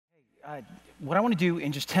what I want to do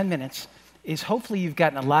in just 10 minutes is hopefully you've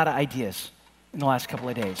gotten a lot of ideas in the last couple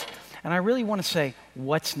of days. And I really want to say,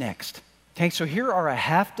 what's next? Okay, so here are a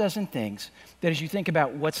half dozen things that as you think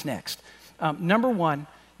about what's next. Number one,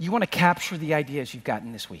 you want to capture the ideas you've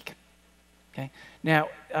gotten this week. Okay? Now,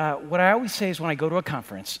 what I always say is when I go to a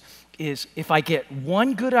conference is if I get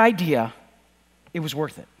one good idea, it was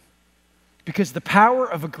worth it. Because the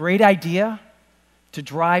power of a great idea to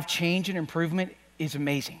drive change and improvement is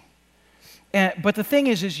amazing. But the thing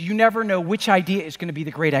is you never know which idea is going to be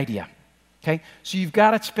the great idea. Okay? So you've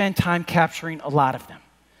got to spend time capturing a lot of them.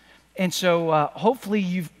 And so hopefully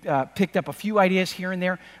you've picked up a few ideas here and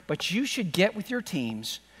there, but you should get with your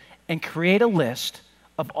teams and create a list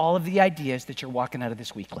of all of the ideas that you're walking out of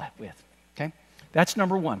this week with. Okay? That's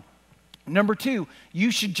number one. Number two,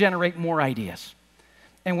 you should generate more ideas.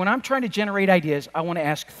 And when I'm trying to generate ideas, I want to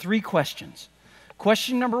ask three questions.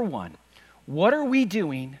 Question number one, what are we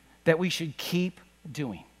doing that we should keep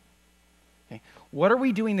doing? Okay? What are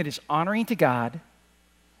we doing that is honoring to God,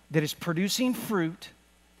 that is producing fruit,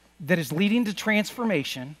 that is leading to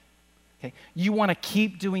transformation? Okay? You want to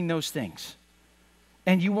keep doing those things.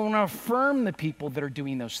 And you want to affirm the people that are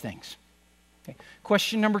doing those things. Okay?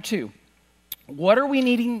 Question number two, what are we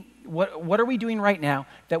doing right now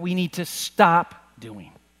that we need to stop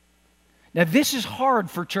doing? Now, this is hard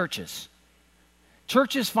for churches.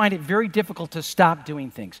 Churches find it very difficult to stop doing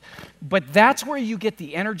things. But that's where you get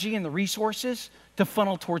the energy and the resources to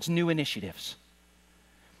funnel towards new initiatives.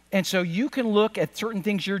 And so you can look at certain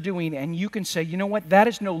things you're doing and you can say, you know what, that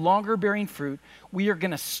is no longer bearing fruit. We are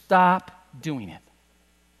going to stop doing it.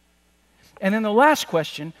 And then the last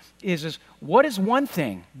question is what is one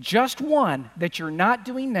thing, just one, that you're not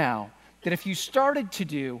doing now that if you started to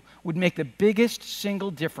do would make the biggest single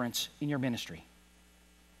difference in your ministry?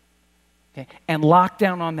 Okay? And lock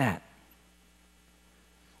down on that.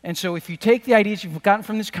 And so if you take the ideas you've gotten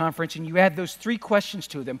from this conference and you add those three questions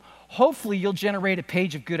to them, hopefully you'll generate a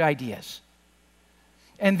page of good ideas.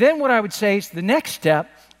 And then what I would say is the next step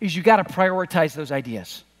is you got to prioritize those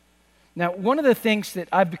ideas. Now, one of the things that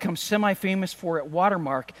I've become semi-famous for at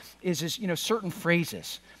Watermark is certain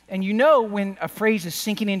phrases. And you know when a phrase is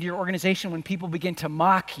sinking into your organization when people begin to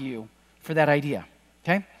mock you for that idea,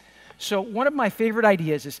 okay? So one of my favorite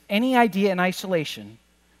ideas is any idea in isolation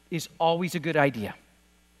is always a good idea.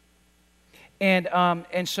 And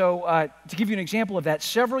so to give you an example of that,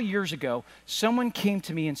 several years ago, someone came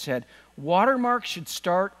to me and said, Watermark should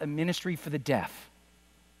start a ministry for the deaf.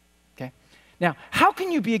 Okay? Now, how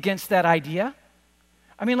can you be against that idea?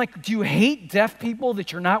 I mean, do you hate deaf people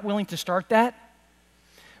that you're not willing to start that?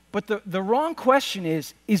 But the wrong question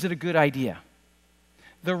is it a good idea?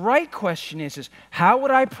 The right question is how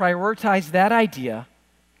would I prioritize that idea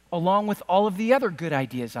along with all of the other good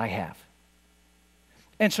ideas I have?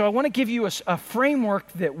 And so I want to give you a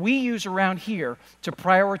framework that we use around here to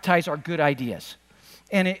prioritize our good ideas.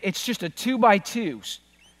 And it's just a 2x2.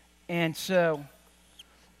 And so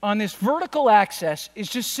on this vertical axis is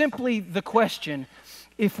just simply the question,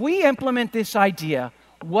 if we implement this idea,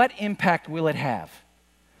 what impact will it have?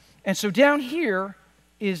 And so down here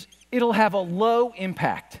it'll have a low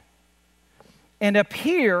impact. And up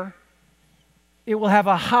here, it will have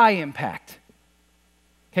a high impact.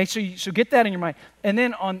 Okay, so get that in your mind. And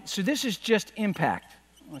then so this is just impact.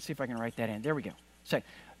 Let's see if I can write that in. There we go. So,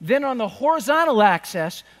 then on the horizontal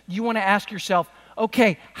axis, you want to ask yourself,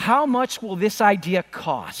 okay, how much will this idea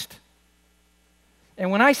cost? And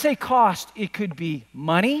when I say cost, it could be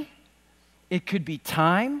money, it could be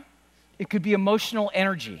time, it could be emotional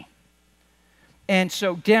energy. And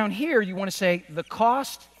so down here, you want to say the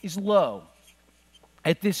cost is low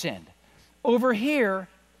at this end. Over here,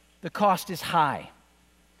 the cost is high.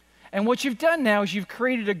 And what you've done now is you've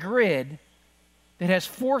created a grid that has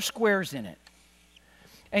 4 squares in it.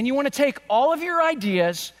 And you want to take all of your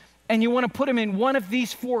ideas and you want to put them in one of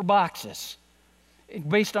these 4 boxes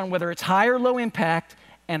based on whether it's high or low impact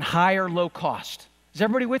and high or low cost. Is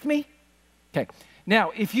everybody with me? Okay.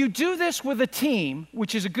 Now, if you do this with a team,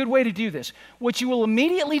 which is a good way to do this, what you will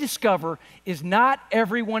immediately discover is not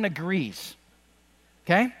everyone agrees.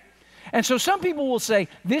 Okay? And so some people will say,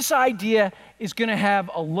 this idea is going to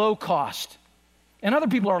have a low cost. And other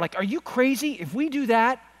people are like, are you crazy? If we do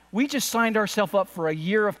that, we just signed ourselves up for a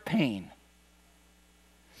year of pain.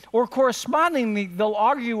 Or correspondingly, they'll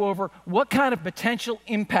argue over what kind of potential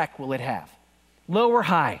impact will it have, low or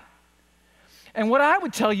high. And what I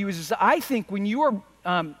would tell you is I think when you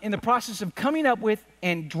are in the process of coming up with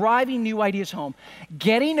and driving new ideas home,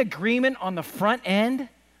 getting agreement on the front end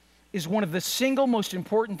is one of the single most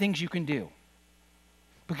important things you can do.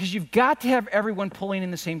 Because you've got to have everyone pulling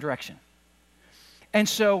in the same direction. And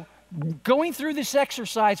so going through this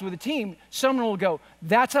exercise with a team, someone will go,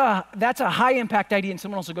 that's a high impact idea, and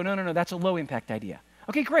someone else will go, no, that's a low impact idea.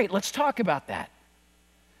 Okay, great, let's talk about that.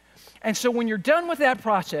 And so when you're done with that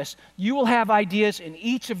process, you will have ideas in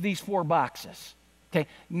each of these 4 boxes. Okay,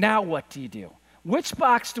 now what do you do? Which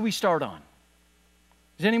box do we start on?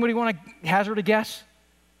 Does anybody want to hazard a guess?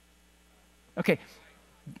 Okay,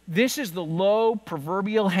 this is the low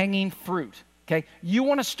proverbial hanging fruit. Okay, you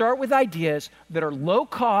want to start with ideas that are low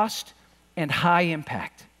cost and high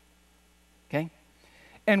impact. Okay,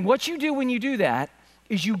 and what you do when you do that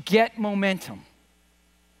is you get momentum.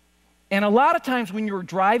 And a lot of times when you're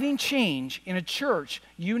driving change in a church,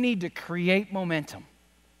 you need to create momentum.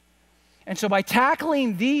 And so by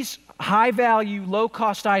tackling these high value, low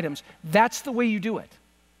cost items, that's the way you do it.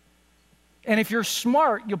 And if you're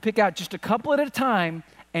smart, you'll pick out just a couple at a time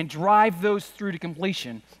and drive those through to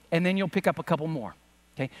completion, and then you'll pick up a couple more.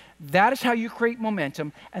 Okay? That is how you create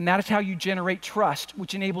momentum, and that is how you generate trust,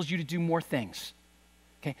 which enables you to do more things.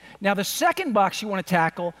 Okay? Now, the second box you want to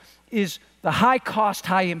tackle is the high cost,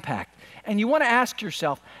 high impact. And you want to ask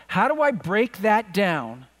yourself, how do I break that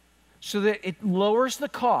down so that it lowers the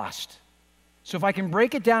cost? So if I can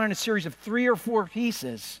break it down in a series of 3 or 4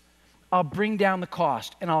 pieces, I'll bring down the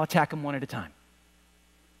cost and I'll attack them one at a time.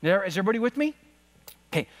 Is everybody with me?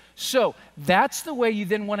 Okay, so that's the way you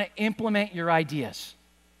then want to implement your ideas.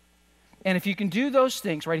 And if you can do those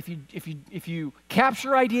things, right, if you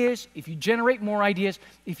capture ideas, if you generate more ideas,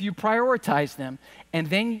 if you prioritize them, and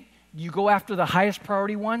then you go after the highest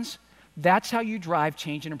priority ones, that's how you drive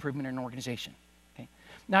change and improvement in an organization. Okay?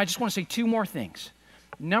 Now, I just want to say 2 more things.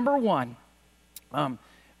 Number 1,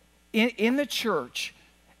 in the church,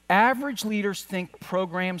 average leaders think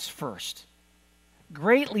programs first.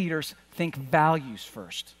 Great leaders think values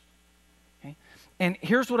first. Okay? And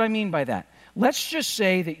here's what I mean by that. Let's just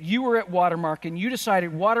say that you were at Watermark and you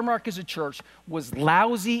decided Watermark as a church was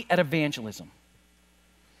lousy at evangelism.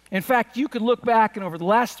 In fact, you could look back and over the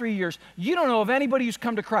last 3 years, you don't know of anybody who's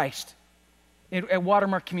come to Christ at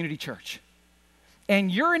Watermark Community Church. And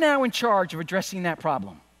you're now in charge of addressing that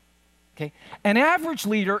problem. Okay? An average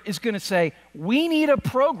leader is going to say, we need a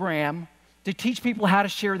program to teach people how to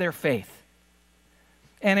share their faith.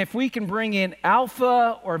 And if we can bring in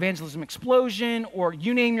Alpha or Evangelism Explosion or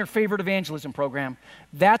you name your favorite evangelism program,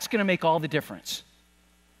 that's going to make all the difference.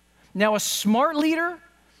 Now, a smart leader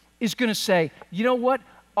is going to say, you know what?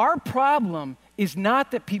 Our problem is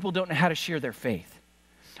not that people don't know how to share their faith.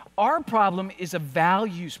 Our problem is a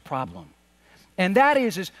values problem. And that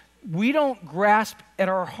is we don't grasp at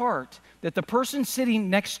our heart that the person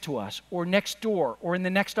sitting next to us or next door or in the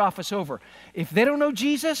next office over, if they don't know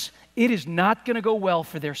Jesus, it is not going to go well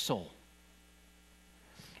for their soul.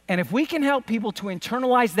 And if we can help people to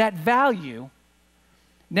internalize that value,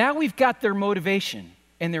 now we've got their motivation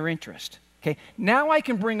and their interest. Okay? Now I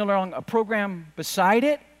can bring along a program beside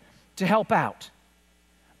it to help out.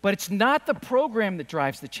 But it's not the program that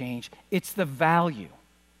drives the change, it's the value.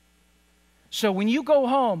 So when you go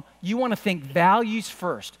home, you want to think values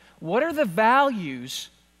first. What are the values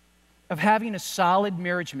of having a solid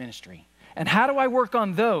marriage ministry? And how do I work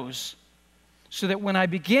on those so that when I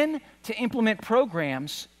begin to implement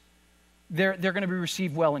programs, they're going to be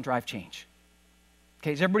received well and drive change?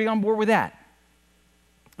 Okay, is everybody on board with that?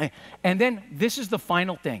 And then this is the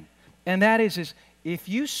final thing, and that is if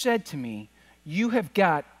you said to me, you have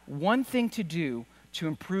got one thing to do to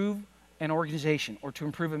improve an organization or to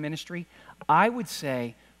improve a ministry, I would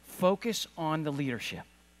say focus on the leadership.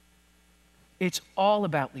 It's all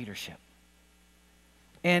about leadership.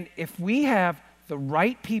 And if we have the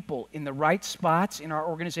right people in the right spots in our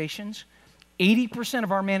organizations, 80%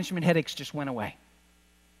 of our management headaches just went away.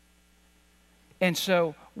 And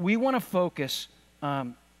so we want to focus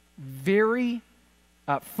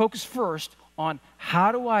focus first on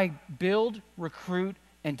how do I build, recruit,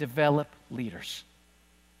 and develop leaders.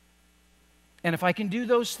 And if I can do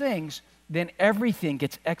those things, then everything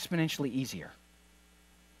gets exponentially easier.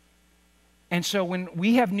 And so when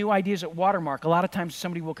we have new ideas at Watermark, a lot of times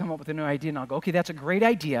somebody will come up with a new idea and I'll go, okay, that's a great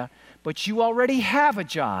idea, but you already have a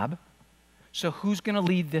job, so who's going to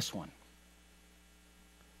lead this one?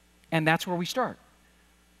 And that's where we start.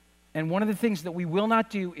 And one of the things that we will not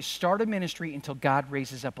do is start a ministry until God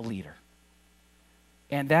raises up a leader.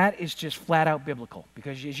 And that is just flat out biblical,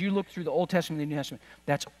 because as you look through the Old Testament and the New Testament,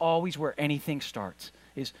 that's always where anything starts,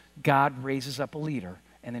 is God raises up a leader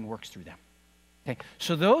and then works through them. Okay?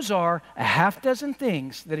 So those are a half dozen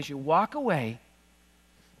things that as you walk away,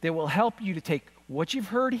 they will help you to take what you've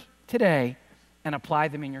heard today and apply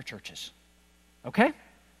them in your churches. Okay?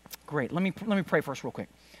 Great. Let me pray first real quick.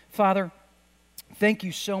 Father, thank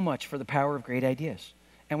you so much for the power of great ideas.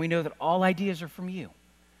 And we know that all ideas are from you.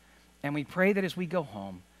 And we pray that as we go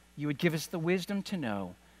home, you would give us the wisdom to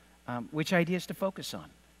know which ideas to focus on.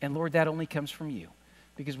 And Lord, that only comes from you,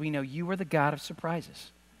 because we know you are the God of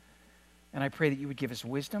surprises. And I pray that you would give us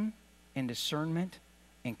wisdom and discernment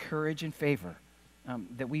and courage and favor,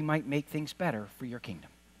 that we might make things better for your kingdom.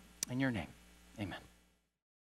 In your name, amen.